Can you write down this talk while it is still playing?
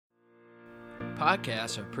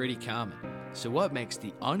Podcasts are pretty common, so what makes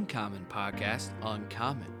the Uncommon Podcast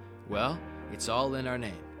uncommon? Well, it's all in our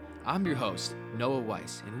name. I'm your host, Noah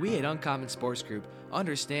Weiss, and we at Uncommon Sports Group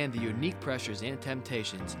understand the unique pressures and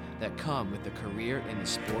temptations that come with a career in the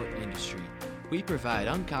sport industry. We provide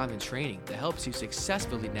uncommon training that helps you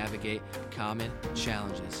successfully navigate common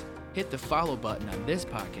challenges. Hit the follow button on this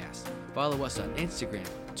podcast. Follow us on Instagram,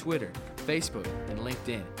 Twitter, Facebook, and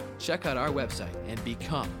LinkedIn. Check out our website and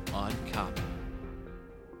become uncommon.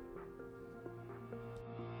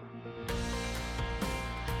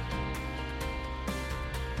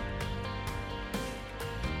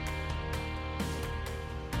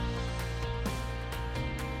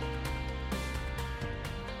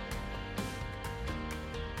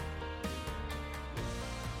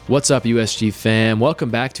 What's up, USG fam? Welcome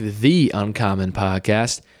back to the Uncommon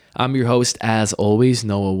Podcast. I'm your host, as always,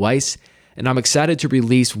 Noah Weiss, and I'm excited to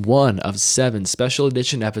release one of 7 special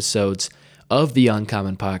edition episodes of the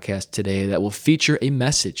Uncommon Podcast today that will feature a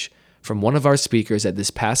message from one of our speakers at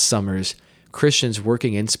this past summer's Christians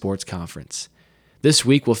Working in Sports Conference. This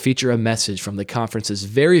week will feature a message from the conference's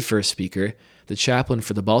very first speaker, the chaplain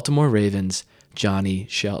for the Baltimore Ravens, Johnny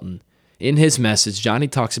Shelton. In his message, Johnny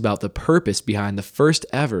talks about the purpose behind the first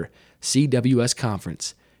ever CWS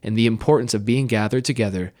conference and the importance of being gathered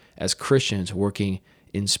together as Christians working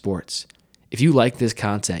in sports. If you like this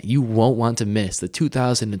content, you won't want to miss the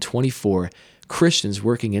 2024 Christians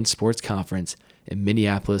Working in Sports Conference in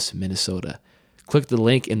Minneapolis, Minnesota. Click the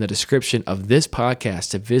link in the description of this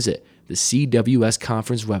podcast to visit the CWS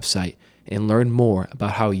conference website and learn more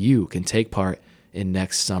about how you can take part in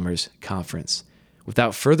next summer's conference.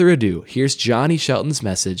 Without further ado, here's Johnny Shelton's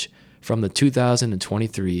message from the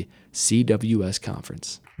 2023 CWS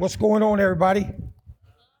Conference. What's going on, everybody?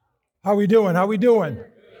 How we doing?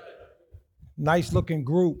 Nice looking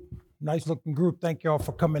group. Thank y'all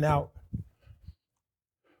for coming out.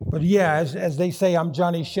 But yeah, as they say, I'm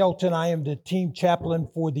Johnny Shelton. I am the team chaplain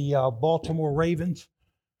for the Baltimore Ravens,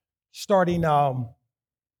 starting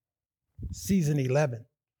season 11.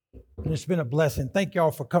 And it's been a blessing. Thank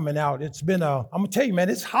y'all for coming out. I'm gonna tell you, man,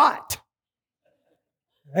 it's hot.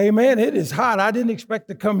 Amen. It is hot. I didn't expect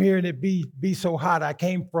to come here and it be so hot. I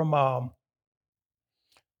came from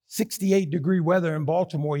 68 degree weather in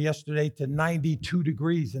Baltimore yesterday to 92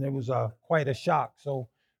 degrees, and it was quite a shock.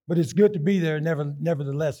 But it's good to be there.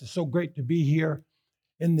 Nevertheless, it's so great to be here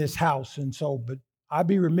in this house. But I'd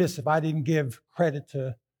be remiss if I didn't give credit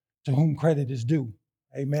to whom credit is due.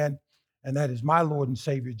 Amen. And that is my Lord and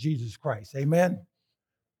Savior, Jesus Christ. Amen.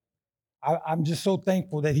 I'm just so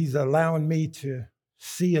thankful that he's allowing me to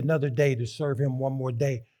see another day, to serve him one more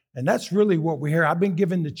day. And that's really what we're here. I've been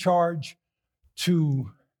given the charge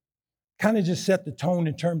to kind of just set the tone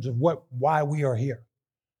in terms of why we are here.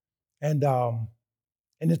 And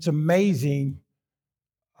it's amazing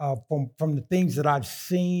from the things that I've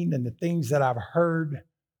seen and the things that I've heard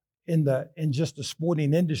in just the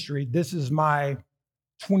sporting industry. This is my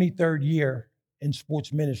 23rd year in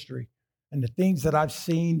sports ministry, and the things that I've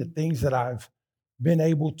seen, the things that I've been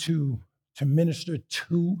able to minister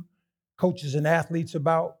to coaches and athletes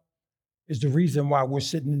about is the reason why we're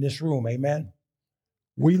sitting in this room. Amen.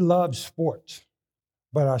 We love sports,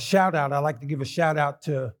 but I'd like to give a shout out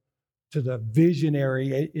to the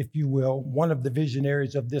visionary, if you will, one of the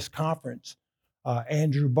visionaries of this conference,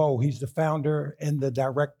 Andrew Bowe. He's the founder and the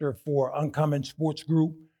director for Uncommon Sports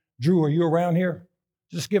Group. Drew, are you around here?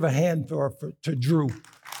 Just give a hand to Drew.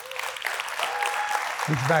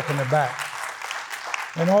 He's back in the back.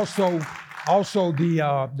 And also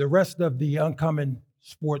the rest of the Uncommon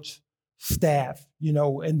Sports staff,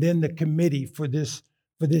 and then the committee for this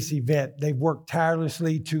event. They've worked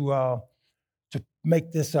tirelessly to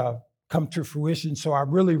make this come to fruition. So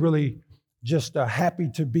I'm really just happy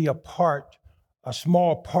to be a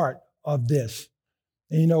small part of this.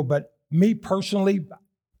 But me personally,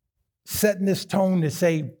 setting this tone to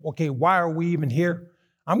say, okay, why are we even here?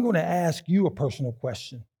 I'm going to ask you a personal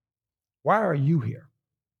question. Why are you here?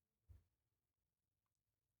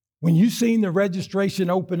 When you seen the registration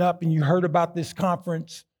open up and you heard about this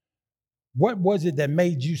conference, what was it that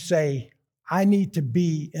made you say, I need to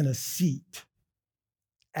be in a seat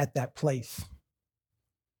at that place?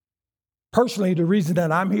 Personally, the reason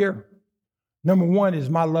that I'm here, number one, is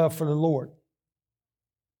my love for the Lord.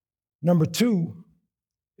 Number two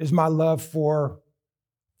is my love for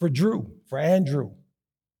Andrew.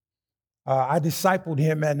 I discipled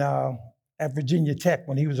him at Virginia Tech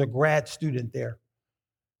when he was a grad student there.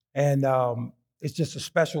 And it's just a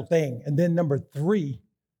special thing. And then number 3,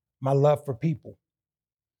 my love for people.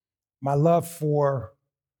 My love for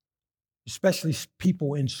especially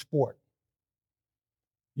people in sport.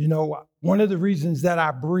 You know, one of the reasons that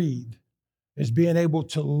I breathe is being able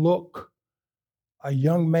to look a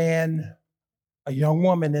young man, a young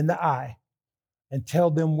woman in the eye and tell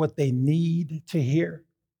them what they need to hear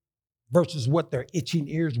versus what their itching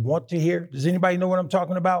ears want to hear. Does anybody know what I'm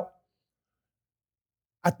talking about?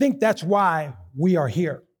 I think that's why we are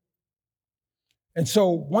here. And so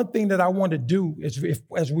one thing that I want to do is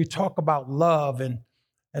as we talk about love and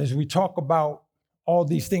as we talk about all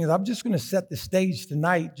these things, I'm just going to set the stage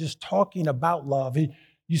tonight just talking about love.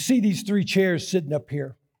 You see these 3 chairs sitting up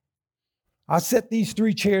here. I set these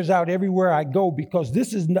 3 chairs out everywhere I go because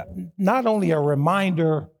this is not only a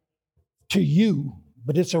reminder to you,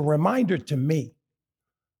 but it's a reminder to me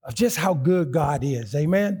of just how good God is.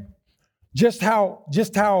 Amen. Just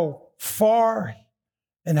how far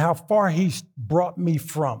and how far he's brought me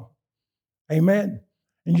from. Amen.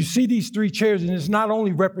 And you see these 3 chairs, and it's not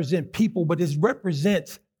only represent people, but it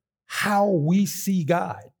represents how we see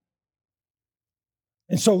God.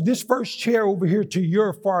 And so this first chair over here to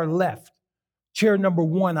your far left, chair number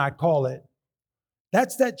 1, I call it,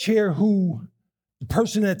 that's that chair who, the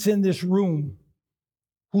person that's in this room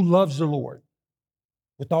who loves the Lord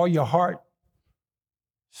with all your heart,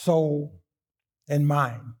 soul, and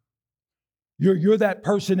mind. You're that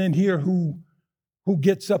person in here who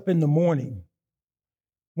gets up in the morning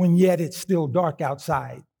when yet it's still dark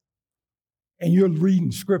outside, and you're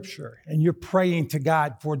reading scripture and you're praying to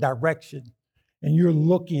God for direction, and you're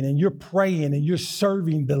looking and you're praying and you're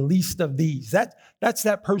serving the least of these. That's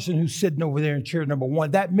that person who's sitting over there in chair number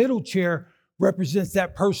 1. That middle chair represents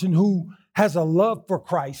that person who has a love for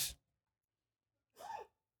Christ,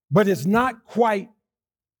 but it's not quite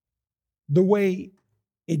the way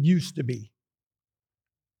it used to be.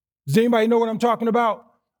 Does anybody know what I'm talking about?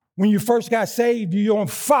 When you first got saved, you're on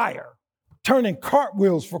fire, turning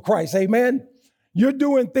cartwheels for Christ. Amen. You're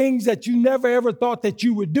doing things that you never ever thought that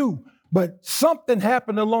you would do, but something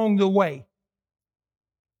happened along the way.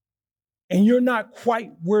 And you're not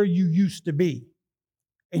quite where you used to be.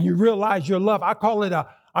 And you realize your love. I call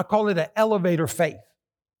it an elevator faith.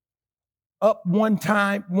 Up one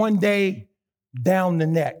time, one day, down the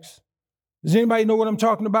next. Does anybody know what I'm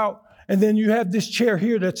talking about? And then you have this chair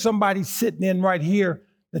here that somebody's sitting in right here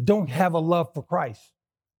that don't have a love for Christ.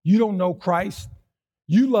 You don't know Christ.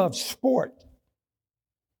 You love sport,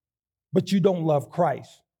 but you don't love Christ.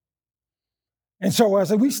 And so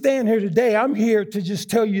as we stand here today, I'm here to just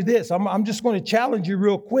tell you this. I'm just going to challenge you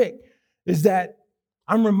real quick, is that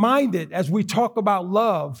I'm reminded as we talk about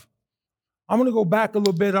love, I'm going to go back a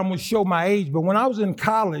little bit. I'm going to show my age. But when I was in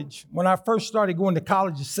college, when I first started going to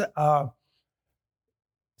college at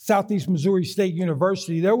Southeast Missouri State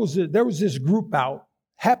University, there was this group out.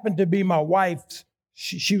 Happened to be my wife's.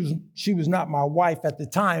 She was not my wife at the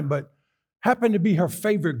time, but happened to be her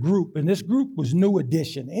favorite group. And this group was New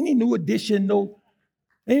Edition. Any New Edition?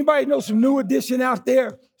 Anybody know some New Edition out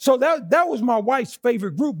there? So that was my wife's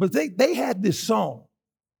favorite group. But they had this song,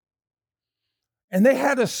 and they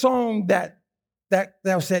had a song that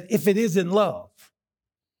said, "If It Isn't Love."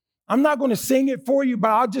 I'm not going to sing it for you,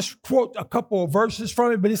 but I'll just quote a couple of verses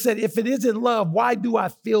from it. But it said, "If it isn't love, why do I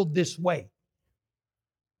feel this way?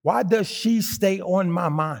 Why does she stay on my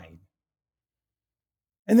mind?"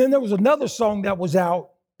 And then there was another song that was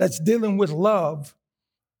out that's dealing with love,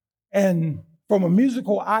 and from a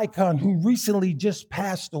musical icon who recently just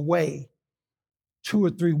passed away 2 or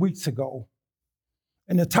 3 weeks ago.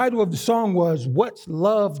 And the title of the song was, "What's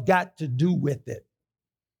Love Got to Do with It?"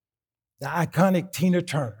 The iconic Tina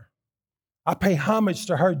Turner. I pay homage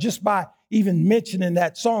to her just by even mentioning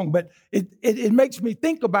that song, but it makes me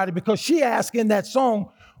think about it because she asked in that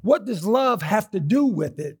song, what does love have to do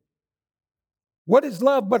with it? What is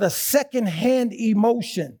love but a secondhand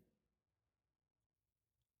emotion?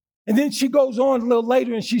 And then she goes on a little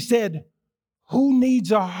later and she said, who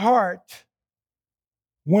needs a heart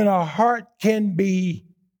when a heart can be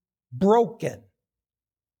broken?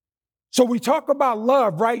 So we talk about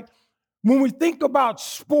love, right? When we think about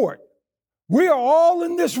sport, we are all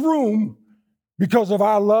in this room because of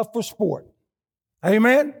our love for sport.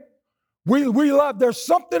 Amen? We love, there's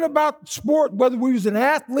something about sport, whether we was an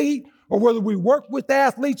athlete or whether we worked with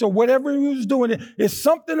athletes or whatever we was doing, it's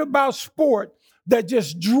something about sport that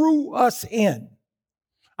just drew us in.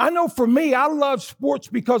 I know for me, I love sports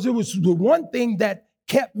because it was the one thing that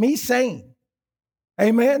kept me sane.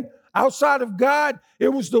 Amen? Outside of God, it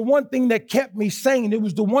was the one thing that kept me sane. It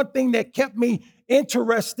was the one thing that kept me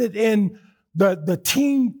interested in the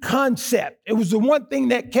team concept. It was the one thing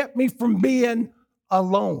that kept me from being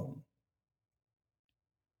alone.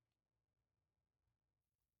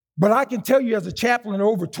 But I can tell you as a chaplain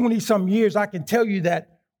over 20 some years, I can tell you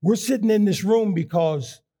that We're sitting in this room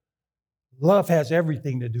because love has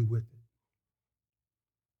everything to do with it.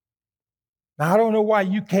 Now, I don't know why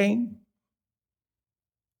you came.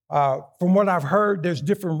 From what I've heard, there's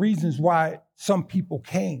different reasons why some people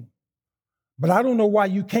came. But I don't know why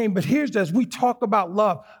you came. But here's, as we talk about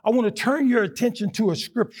love, I want to turn your attention to a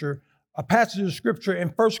scripture, a passage of scripture in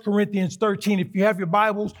 1 Corinthians 13. If you have your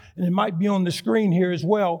Bibles, and it might be on the screen here as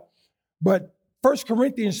well. But 1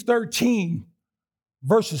 Corinthians 13,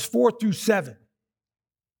 verses 4 through 7.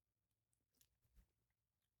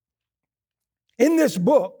 In this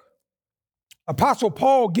book, Apostle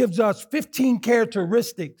Paul gives us 15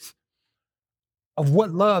 characteristics of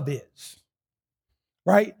what love is,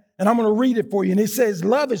 right? And I'm going to read it for you. And it says,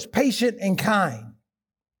 love is patient and kind.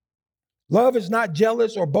 Love is not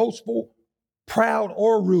jealous or boastful, proud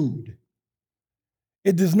or rude.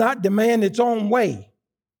 It does not demand its own way.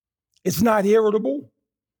 It's not irritable,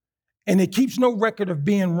 and it keeps no record of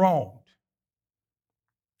being wronged.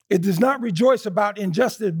 It does not rejoice about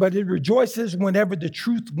injustice, but it rejoices whenever the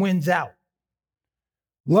truth wins out.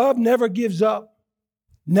 Love never gives up,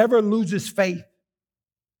 never loses faith,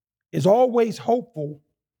 is always hopeful,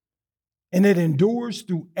 and it endures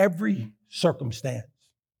through every circumstance.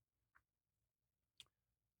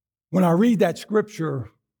 When I read that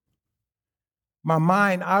scripture, my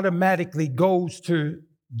mind automatically goes to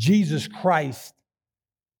Jesus Christ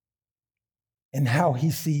and how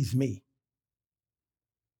he sees me.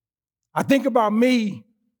 I think about me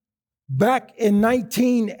back in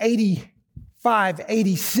 1985,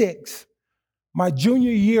 86, my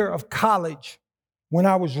junior year of college, when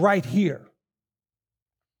I was right here.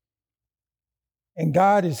 And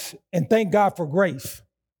thank God for grace.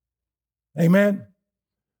 Amen.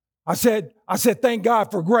 I said, thank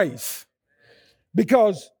God for grace.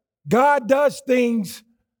 Because God does things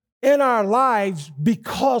in our lives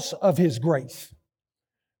because of his grace.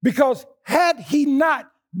 Because had he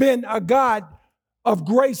not been a God of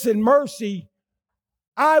grace and mercy,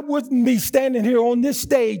 I wouldn't be standing here on this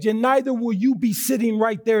stage, and neither will you be sitting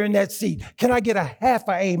right there in that seat. Can I get a half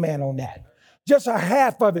a amen on that? Just a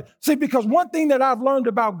half of it. See, because one thing that I've learned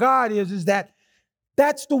about God is that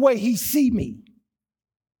that's the way he sees me.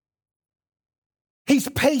 He's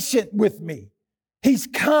patient with me. He's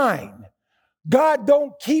kind. God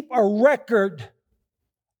don't keep a record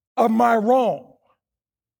of my wrong.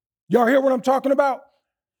 Y'all hear what I'm talking about?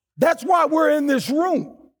 That's why we're in this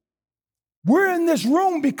room. We're in this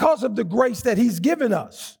room because of the grace that he's given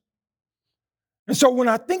us. And so when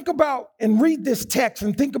I think about and read this text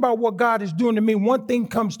and think about what God is doing to me, one thing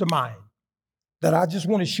comes to mind that I just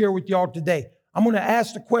want to share with y'all today. I'm going to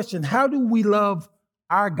ask the question, how do we love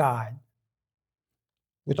our God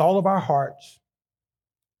with all of our hearts,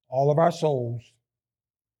 all of our souls,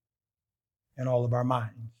 and all of our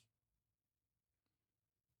minds?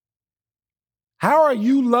 How are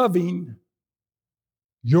you loving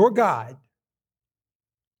your God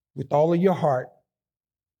with all of your heart,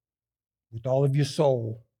 with all of your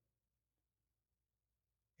soul,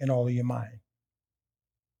 and all of your mind?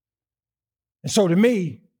 And so to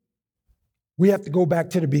me, we have to go back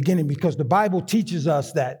to the beginning, because the Bible teaches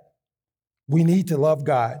us that we need to love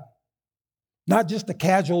God. Not just a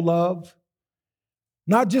casual love,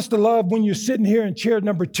 not just the love when you're sitting here in chair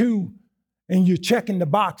number 2 and you're checking the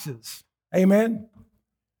boxes. Amen?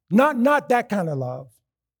 Not that kind of love.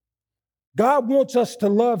 God wants us to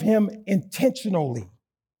love him intentionally.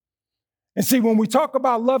 And see, when we talk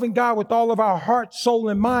about loving God with all of our heart, soul,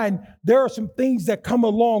 and mind, there are some things that come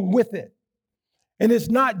along with it. And it's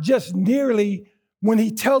not just nearly when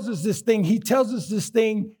he tells us this thing, he tells us this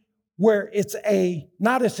thing where it's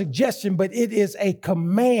not a suggestion, but it is a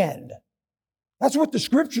command. That's what the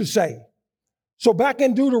scriptures say. So back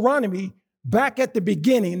in Deuteronomy, back at the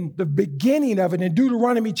beginning of it, in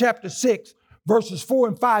Deuteronomy chapter 6, verses 4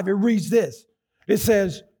 and 5, it reads this. It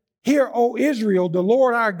says, "Hear, O Israel, the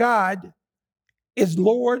Lord our God is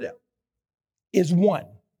one.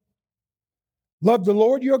 Love the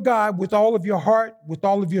Lord your God with all of your heart, with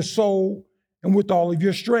all of your soul, and with all of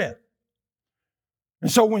your strength."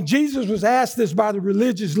 And so when Jesus was asked this by the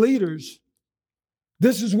religious leaders,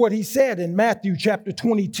 this is what he said in Matthew chapter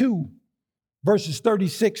 22, verses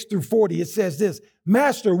 36 through 40. It says this,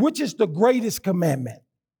 "Master, which is the greatest commandment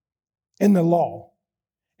in the law?"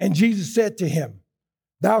 And Jesus said to him,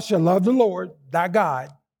 "Thou shalt love the Lord thy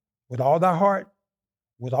God with all thy heart,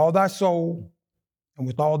 with all thy soul, and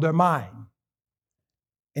with all thy mind."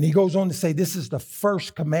 And he goes on to say, this is the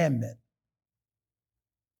first commandment.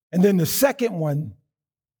 And then the second one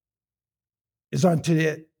is unto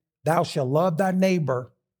it, "Thou shalt love thy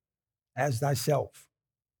neighbor as thyself."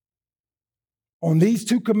 On these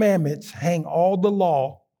two commandments hang all the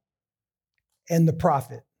law and the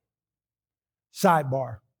prophet.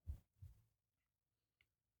 Sidebar.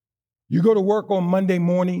 You go to work on Monday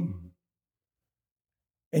morning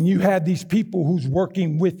and you have these people who's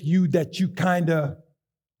working with you that you kind of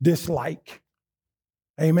dislike.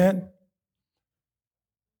 Amen?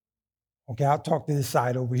 Okay, I'll talk to this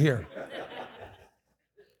side over here.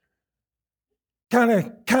 Kind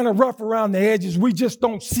of rough around the edges. We just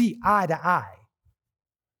don't see eye to eye.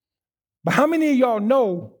 But how many of y'all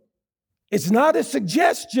know it's not a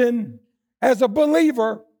suggestion as a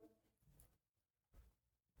believer?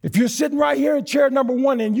 If you're sitting right here in chair number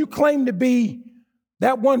 1 and you claim to be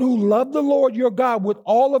that one who loved the Lord your God with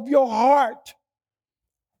all of your heart,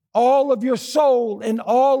 all of your soul, and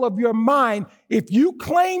all of your mind, if you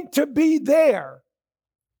claim to be there,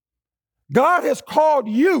 God has called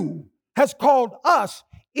you, has called us,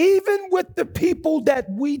 even with the people that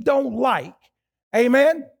we don't like.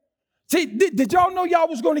 Amen? See, did y'all know y'all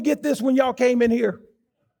was going to get this when y'all came in here?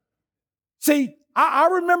 See, I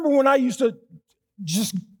remember when I used to,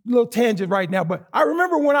 just a little tangent right now, but I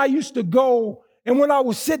remember when I used to go and when I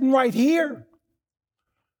was sitting right here,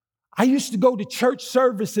 I used to go to church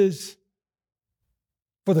services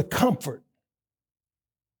for the comfort.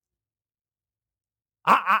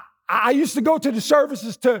 I used to go to the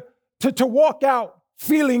services to walk out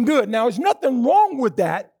feeling good. Now, there's nothing wrong with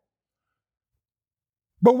that.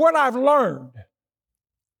 But what I've learned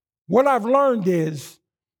is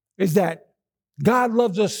that God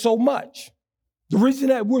loves us so much. The reason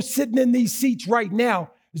that we're sitting in these seats right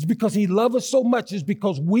now is because he loves us so much, is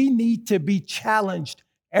because we need to be challenged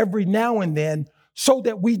every now and then so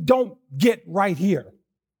that we don't get right here.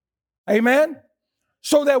 Amen?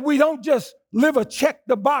 So that we don't just live a check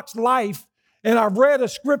the box life and I've read a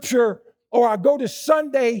scripture or I go to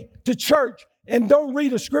Sunday to church and don't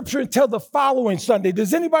read a scripture until the following Sunday.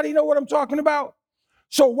 Does anybody know what I'm talking about?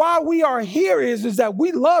 So why we are here is that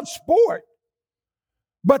we love sport.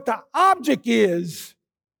 But the object is,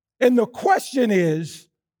 and the question is,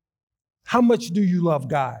 how much do you love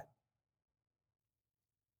God?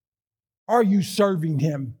 Are you serving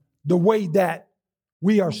him the way that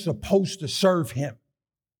we are supposed to serve him?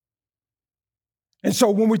 And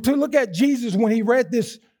so when we look at Jesus, when he read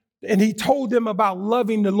this and he told them about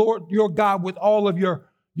loving the Lord your God with all of your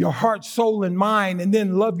heart, soul, and mind, and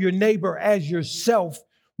then love your neighbor as yourself.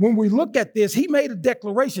 When we look at this, he made a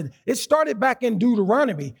declaration. It started back in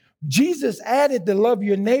Deuteronomy. Jesus added the love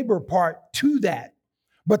your neighbor part to that.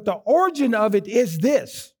 But the origin of it is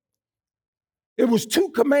this. It was 2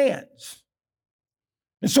 commands.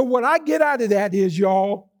 And so what I get out of that is,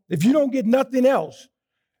 y'all, if you don't get nothing else,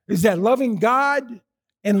 is that loving God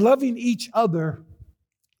and loving each other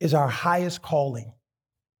is our highest calling.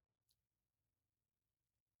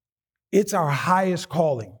 It's our highest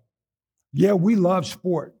calling. Yeah, we love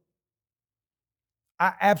sport.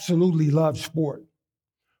 I absolutely love sport.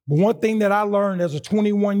 But one thing that I learned as a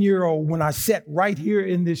 21-year-old when I sat right here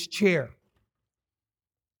in this chair,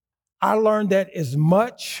 I learned that as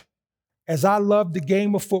much as I love the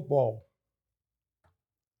game of football,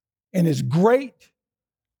 and as great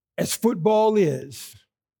as football is,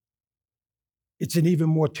 it's an even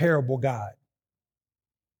more terrible God.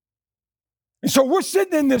 And so we're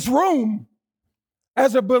sitting in this room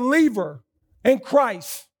as a believer in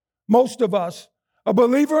Christ, most of us, a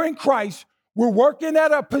believer in Christ. We're working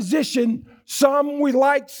at a position, some we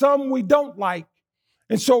like, some we don't like.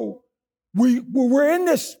 And so we're in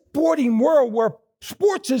this sporting world where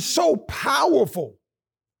sports is so powerful.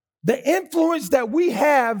 The influence that we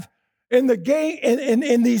have in the game,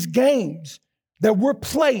 in these games that we're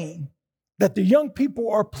playing, that the young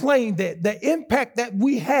people are playing, the impact that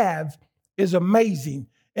we have is amazing.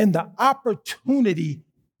 And the opportunity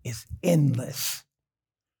is endless.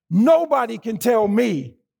 Nobody can tell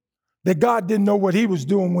me that God didn't know what he was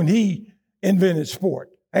doing when he invented sport.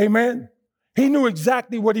 Amen? He knew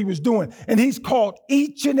exactly what he was doing. And he's called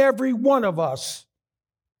each and every one of us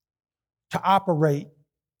to operate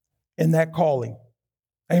in that calling.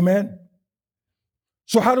 Amen?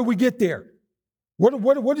 So how do we get there?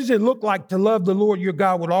 What does it look like to love the Lord your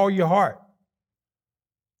God with all your heart?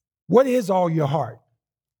 What is all your heart?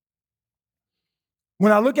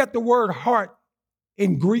 When I look at the word heart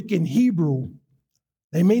in Greek and Hebrew,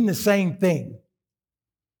 they mean the same thing.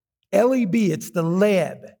 L-E-B, it's the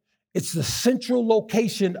lev. It's the central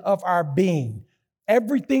location of our being.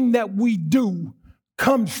 Everything that we do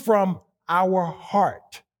comes from our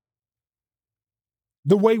heart.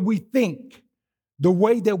 The way we think, the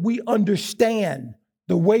way that we understand,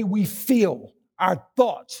 the way we feel, our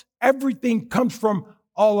thoughts, everything comes from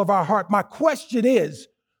all of our heart. My question is,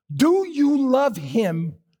 do you love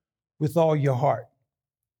him with all your heart?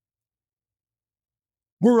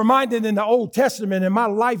 We're reminded in the Old Testament, in my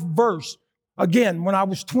life verse, again, when I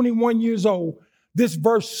was 21 years old, this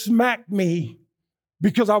verse smacked me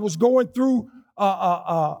because I was going through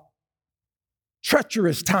a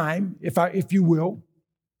treacherous time, if you will.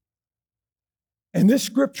 And this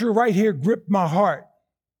scripture right here gripped my heart.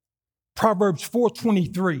 Proverbs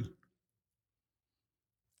 4:23.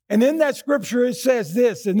 And in that scripture, it says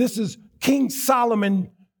this, and this is King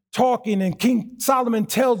Solomon talking, and King Solomon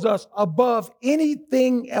tells us, above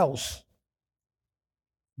anything else,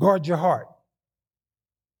 guard your heart.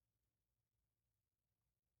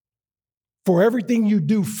 For everything you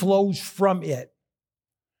do flows from it.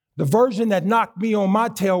 The version that knocked me on my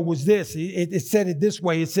tail was this. It said it this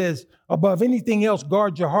way. It says, above anything else,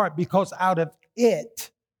 guard your heart, because out of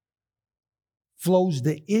it flows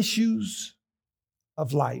the issues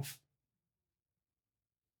of life.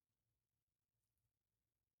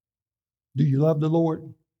 Do you love the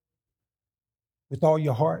Lord with all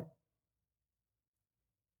your heart?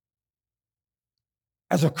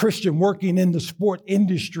 As a Christian working in the sport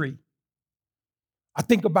industry, I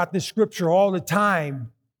think about this scripture all the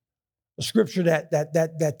time. A scripture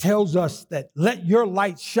that tells us that let your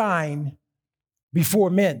light shine before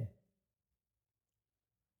men,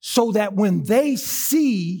 so that when they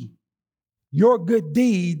see your good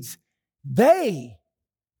deeds, they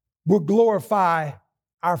will glorify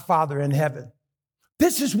our Father in heaven.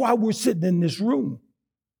 This is why we're sitting in this room.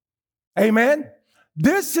 Amen.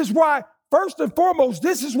 This is why, first and foremost,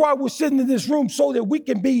 this is why we're sitting in this room, so that we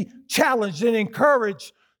can be challenged and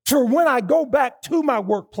encouraged to when I go back to my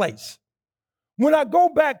workplace, when I go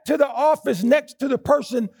back to the office next to the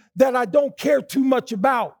person that I don't care too much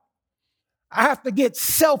about, I have to get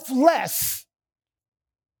selfless.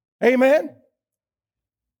 Amen.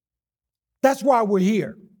 That's why we're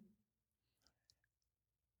here.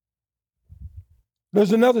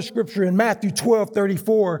 There's another scripture in Matthew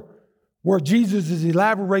 12:34 where Jesus is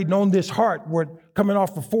elaborating on this heart. We're coming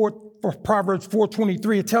off of Proverbs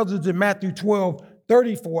 4:23. It tells us in Matthew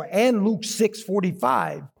 12:34 and Luke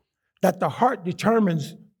 6:45 that the heart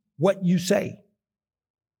determines what you say.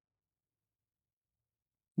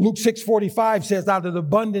 Luke 6:45 says, out of the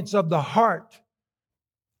abundance of the heart,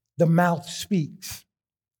 the mouth speaks.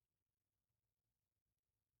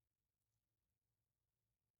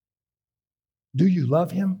 Do you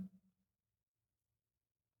love him?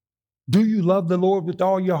 Do you love the Lord with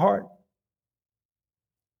all your heart?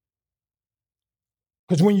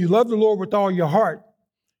 Because when you love the Lord with all your heart,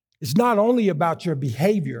 it's not only about your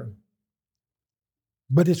behavior,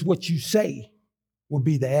 but it's what you say will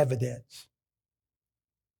be the evidence.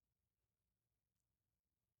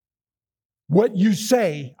 What you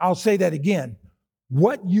say, I'll say that again.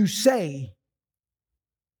 What you say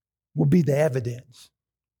will be the evidence.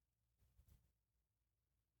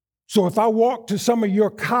 So if I walk to some of your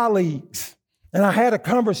colleagues and I had a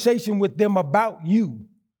conversation with them about you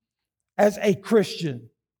as a Christian,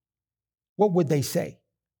 what would they say?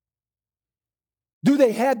 Do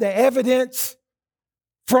they have the evidence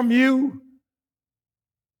from you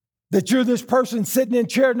that you're this person sitting in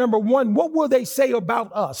chair number one? What will they say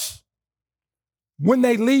about us when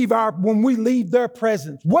we leave their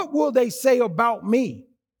presence? What will they say about me?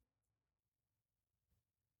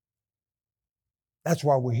 That's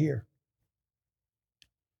why we're here.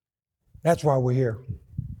 That's why we're here.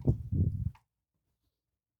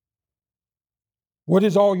 What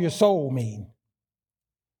does all your soul mean?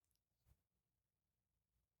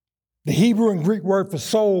 The Hebrew and Greek word for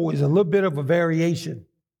soul is a little bit of a variation,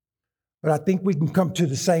 but I think we can come to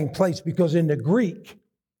the same place, because in the Greek,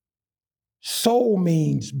 soul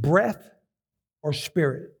means breath or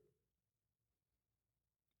spirit.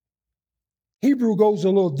 Hebrew goes a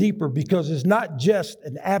little deeper because it's not just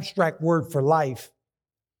an abstract word for life.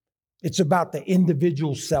 It's about the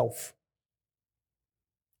individual self,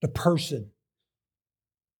 the person,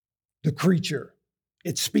 the creature.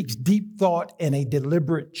 It speaks deep thought and a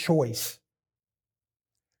deliberate choice.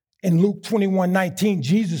 In Luke 21:19,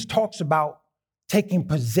 Jesus talks about taking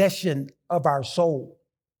possession of our soul.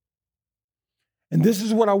 And this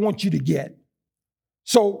is what I want you to get.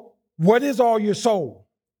 So, what is all your soul?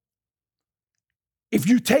 If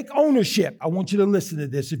you take ownership, I want you to listen to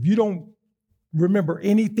this. If you don't remember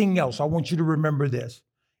anything else, I want you to remember this.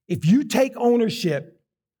 If you take ownership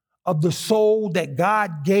of the soul that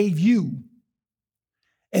God gave you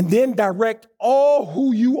and then direct all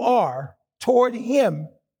who you are toward him,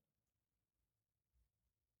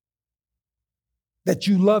 that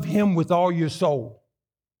you love him with all your soul.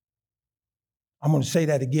 I'm going to say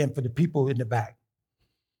that again for the people in the back.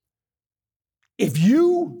 If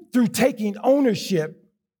you, through taking ownership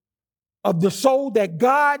of the soul that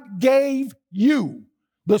God gave you,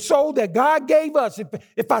 the soul that God gave us,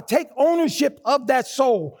 if I take ownership of that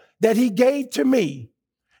soul that he gave to me,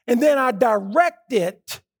 and then I direct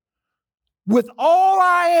it with all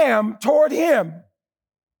I am toward him,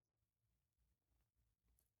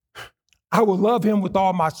 I will love him with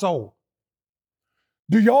all my soul.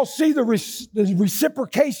 Do y'all see the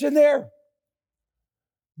reciprocation there?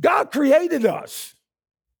 God created us.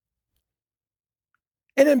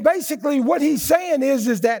 And then basically what he's saying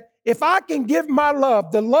is that if I can give my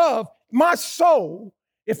love, my soul,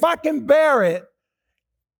 if I can bear it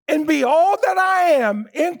and be all that I am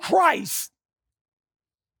in Christ,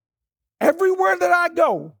 everywhere that I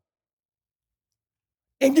go,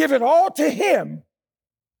 and give it all to him,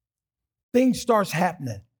 things starts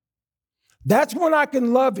happening. That's when I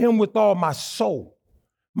can love him with all my soul,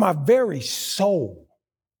 my very soul.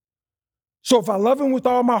 So if I love him with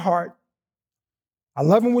all my heart, I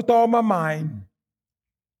love him with all my mind,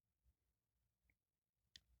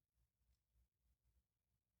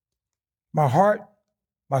 my heart,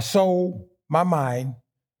 my soul, my mind.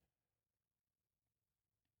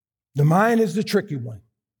 The mind is the tricky one.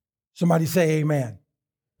 Somebody say amen.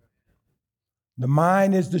 The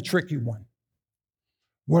mind is the tricky one.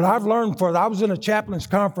 What I've learned I was in a chaplain's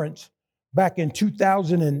conference back in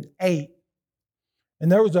 2008,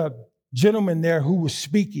 and there was a gentleman there who was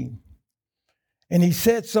speaking, and he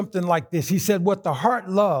said something like this. He said, what the heart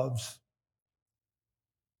loves,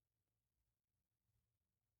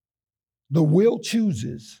 the will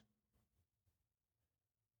chooses,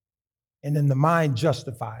 and then the mind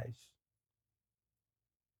justifies.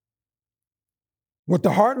 What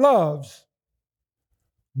the heart loves,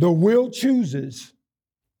 the will chooses,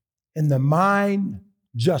 and the mind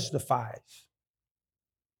justifies.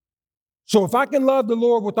 So if I can love the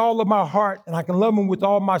Lord with all of my heart and I can love him with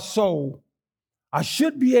all my soul, I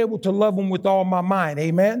should be able to love him with all my mind.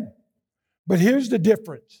 Amen? But here's the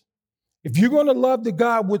difference. If you're going to love the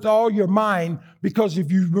God with all your mind, because if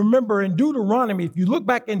you remember in Deuteronomy, if you look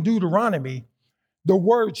back in Deuteronomy, the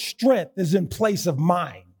word strength is in place of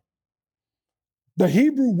mind. The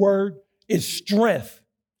Hebrew word is strength.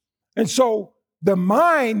 And so the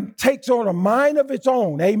mind takes on a mind of its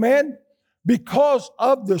own, amen, because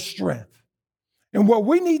of the strength. And what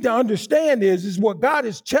we need to understand is what God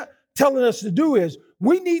is telling us to do is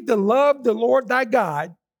we need to love the Lord thy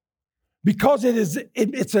God because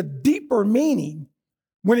it's a deeper meaning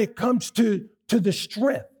when it comes to the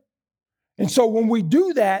strength. And so when we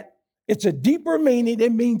do that, it's a deeper meaning.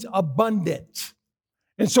 It means abundance.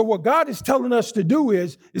 And so what God is telling us to do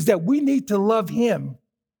is that we need to love him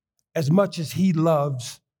as much as he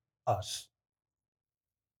loves us.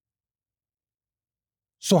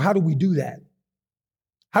 So how do we do that?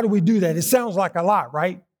 How do we do that? It sounds like a lot,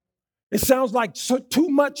 right? It sounds like too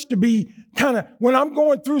much to be when I'm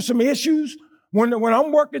going through some issues, when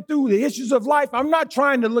I'm working through the issues of life, I'm not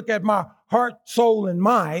trying to look at my heart, soul, and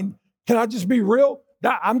mind. Can I just be real?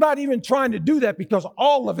 I'm not even trying to do that because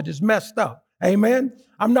all of it is messed up. Amen?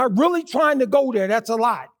 I'm not really trying to go there. That's a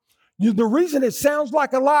lot. The reason it sounds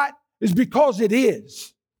like a lot is because it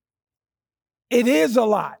is. It is a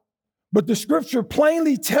lot. But the scripture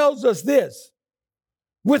plainly tells us this.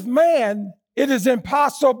 With man, it is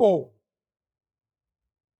impossible.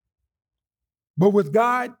 But with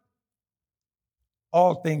God,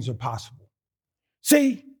 all things are possible.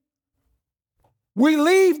 See, we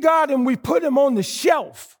leave God and we put him on the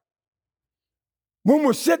shelf when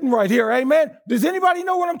we're sitting right here. Amen. Does anybody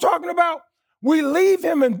know what I'm talking about? We leave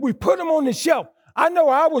him and we put him on the shelf. I know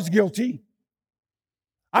I was guilty.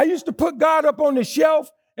 I used to put God up on the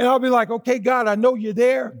shelf and I'll be like, okay, God, I know you're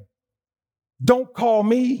there. Don't call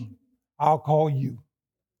me. I'll call you.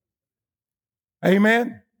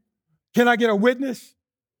 Amen. Can I get a witness?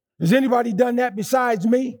 Has anybody done that besides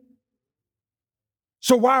me?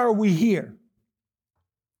 So why are we here?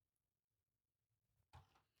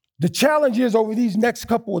 The challenge is over these next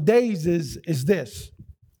couple of days is this.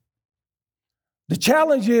 The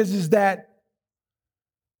challenge is that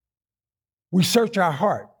we search our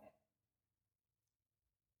heart.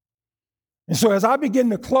 And so as I begin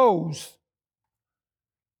to close,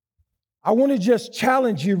 I want to just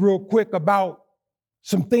challenge you real quick about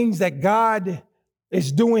some things that God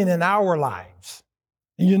is doing in our lives.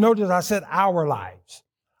 And you notice I said our lives.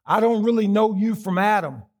 I don't really know you from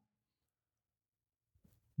Adam,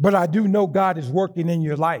 but I do know God is working in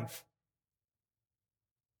your life.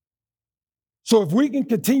 So if we can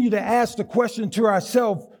continue to ask the question to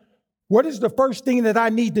ourselves, what is the first thing that I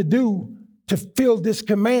need to do to fill this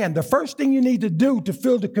command? The first thing you need to do to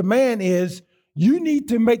fill the command is you need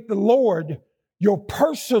to make the Lord your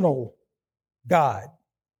personal God.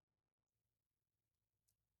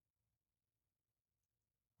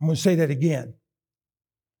 I'm going to say that again.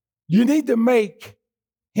 You need to make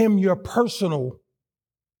him your personal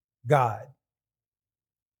God.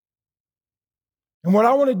 And what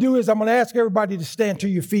I want to do is I'm going to ask everybody to stand to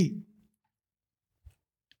your feet.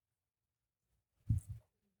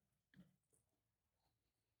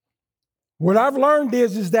 What I've learned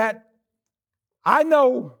is that I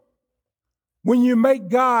know when you make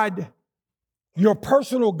God your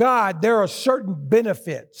personal God, there are certain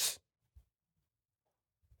benefits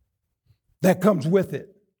that comes with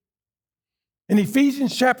it. In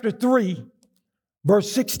Ephesians chapter 3,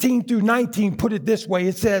 verse 16 through 19, put it this way.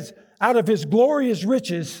 It says, out of his glorious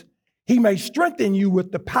riches, he may strengthen you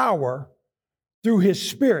with the power through his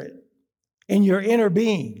Spirit in your inner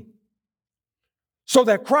being, so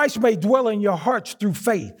that Christ may dwell in your hearts through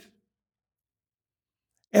faith.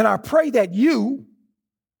 And I pray that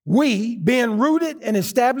we, being rooted and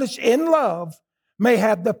established in love, may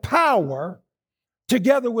have the power,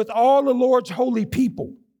 together with all the Lord's holy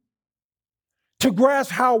people, to grasp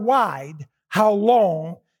how wide, how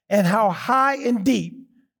long, and how high and deep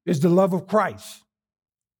is the love of Christ.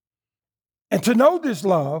 And to know this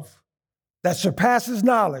love that surpasses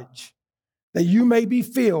knowledge, that you may be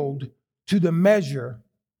filled to the measure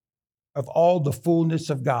of all the fullness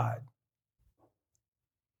of God.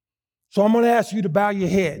 So I'm going to ask you to bow your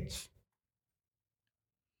heads.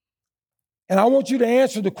 And I want you to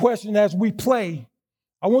answer the question as we play.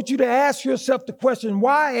 I want you to ask yourself the question,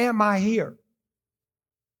 why am I here?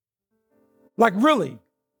 Like really,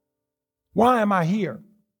 why am I here?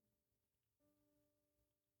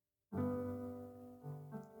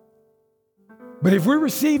 But if we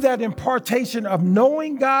receive that impartation of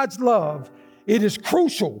knowing God's love, it is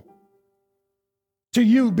crucial to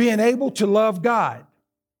you being able to love God.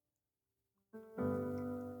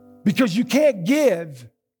 Because you can't give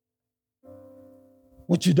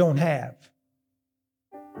what you don't have.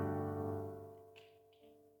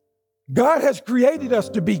 God has created us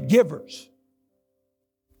to be givers.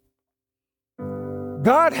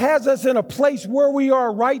 God has us in a place where we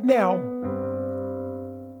are right now,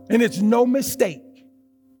 and it's no mistake.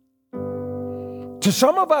 To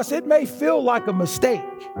some of us, it may feel like a mistake,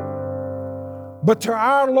 but to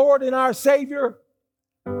our Lord and our Savior,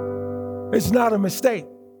 it's not a mistake.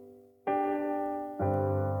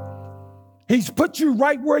 He's put you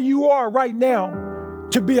right where you are right now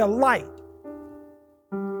to be a light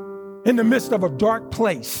in the midst of a dark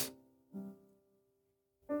place.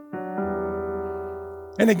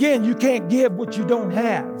 And again, you can't give what you don't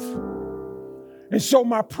have. And so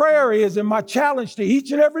my prayer is, and my challenge to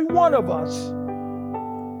each and every one of us,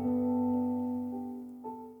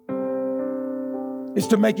 is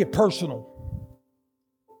to make it personal.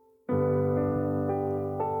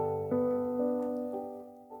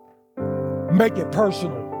 Make it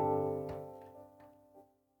personal.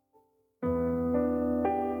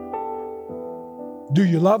 Do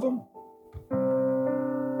you love him?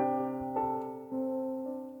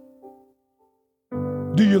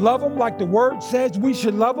 Do you love him like the word says we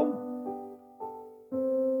should love him?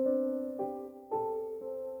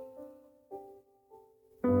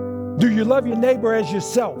 Do you love your neighbor as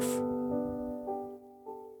yourself?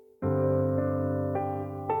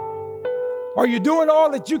 Are you doing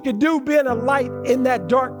all that you can do being a light in that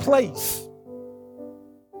dark place?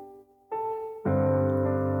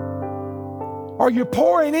 Are you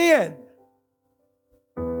pouring in?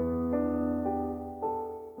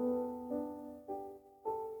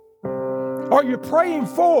 Are you praying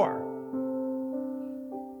for?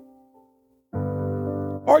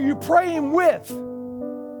 Are you praying with?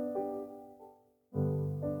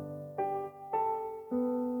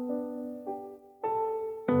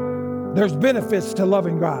 There's benefits to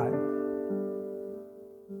loving God.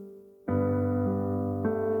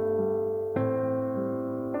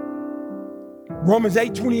 Romans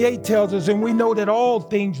 8:28 tells us, and we know that all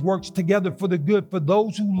things work together for the good for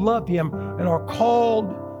those who love him and are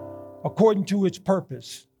called according to its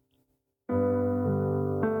purpose.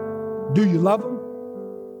 Do you love him?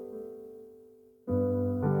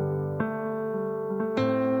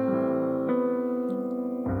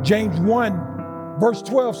 James 1, verse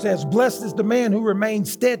 12 says, blessed is the man who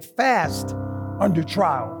remains steadfast under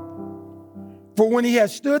trial. For when he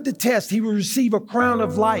has stood the test, he will receive a crown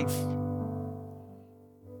of life,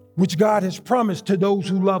 which God has promised to those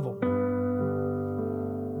who love him.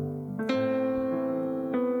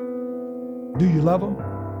 Do you love him?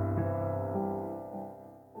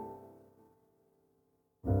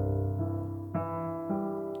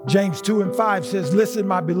 James 2:5 says, listen,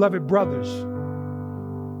 my beloved brothers,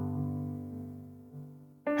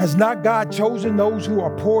 has not God chosen those who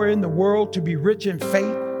are poor in the world to be rich in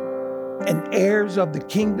faith and heirs of the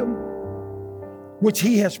kingdom, which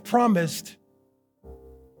he has promised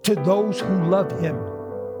to those who love him.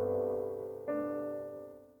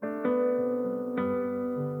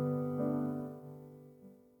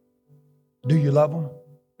 Do you love him?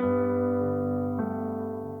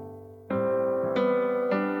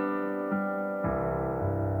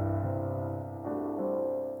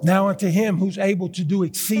 Now unto him who's able to do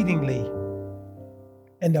exceedingly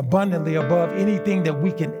and abundantly above anything that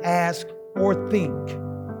we can ask or think,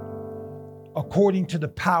 according to the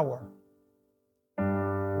power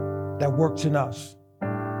that works in us.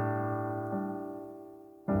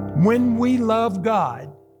 When we love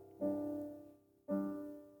God,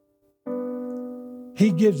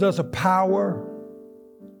 he gives us a power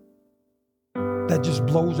that just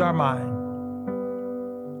blows our mind.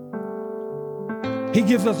 He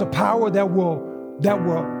gives us a power that will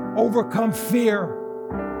overcome fear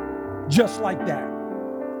just like that.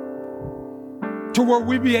 To where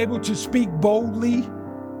we be able to speak boldly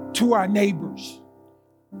to our neighbors,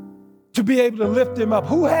 to be able to lift them up.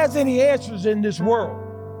 Who has any answers in this world?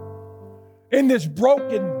 In this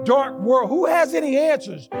broken, dark world, who has any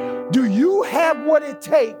answers? Do you have what it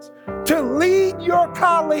takes to lead your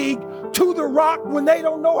colleague to the rock when they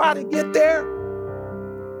don't know how to get there?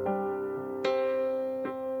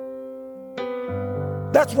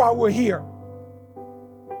 That's why we're here.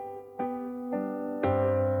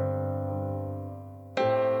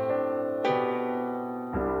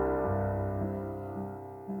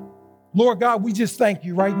 Lord God, we just thank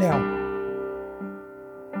you right now.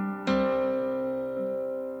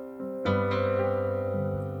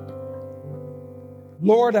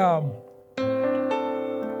 Lord,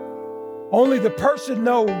 only the person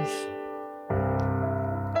knows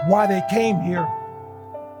why they came here,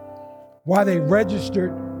 why they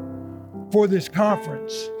registered for this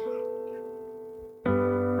conference.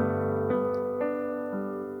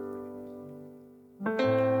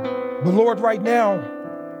 But Lord, right now,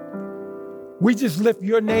 we just lift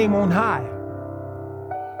your name on high.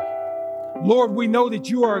 Lord, we know that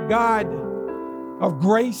you are a God of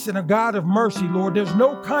grace and a God of mercy, Lord. There's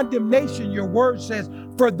no condemnation, your word says,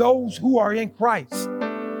 for those who are in Christ.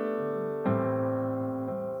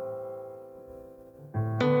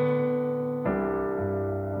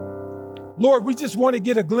 Lord, we just want to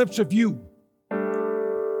get a glimpse of you.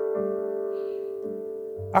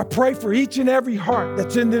 I pray for each and every heart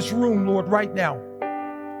that's in this room, Lord, right now.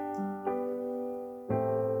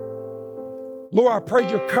 Lord, I pray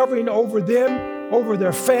you're covering over them, over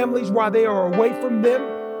their families while they are away from them.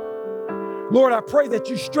 Lord, I pray that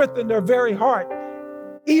you strengthen their very heart,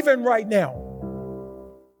 even right now.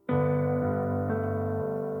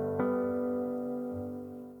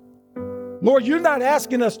 Lord, you're not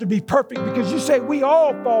asking us to be perfect because you say we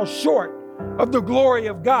all fall short of the glory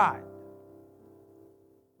of God.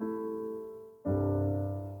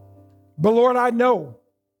 But Lord, I know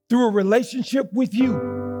through a relationship with you,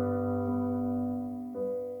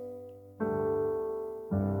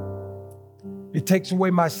 it takes away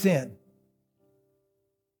my sin.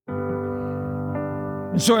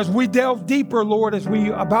 And so as we delve deeper, Lord, as we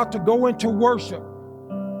about to go into worship,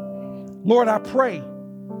 Lord, I pray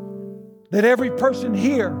that every person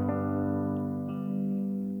here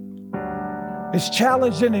is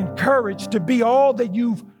challenged and encouraged to be all that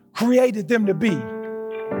you've created them to be.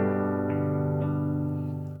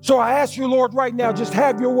 So I ask you, Lord, right now, just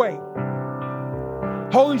have your way.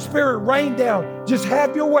 Holy Spirit, rain down. Just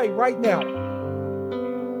have your way right now.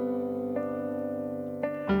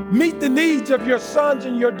 Meet the needs of your sons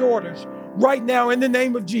and your daughters right now in the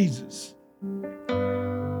name of Jesus.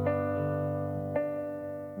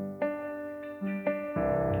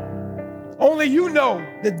 Only you know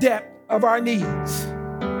the depth of our needs.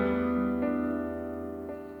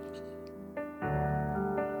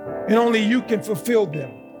 And only you can fulfill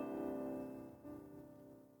them.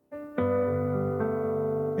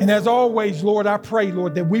 And as always, Lord, I pray,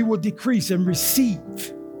 Lord, that we will decrease and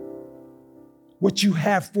receive what you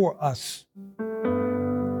have for us.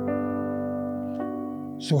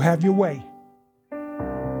 So have your way.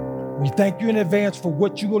 We thank you in advance for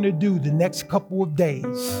what you're going to do the next couple of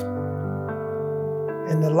days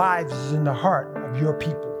in the lives and the heart of your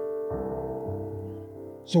people.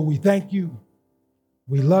 So we thank you.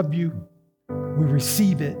 We love you. We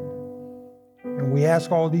receive it. And we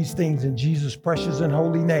ask all these things in Jesus' precious and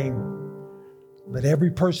holy name. Let every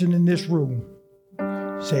person in this room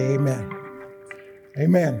say amen.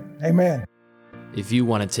 Amen. Amen. If you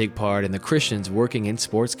want to take part in the Christians Working in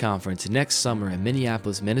Sports Conference next summer in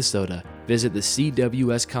Minneapolis, Minnesota, visit the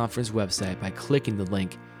CWS Conference website by clicking the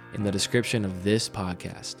link in the description of this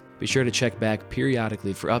podcast. Be sure to check back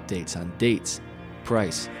periodically for updates on dates,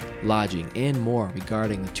 price, lodging, and more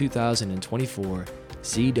regarding the 2024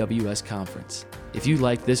 CWS Conference. If you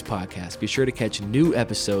like this podcast, be sure to catch new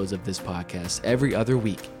episodes of this podcast every other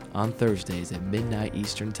week on Thursdays at midnight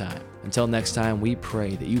Eastern Time. Until next time, we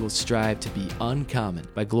pray that you will strive to be uncommon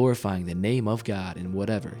by glorifying the name of God in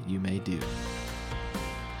whatever you may do.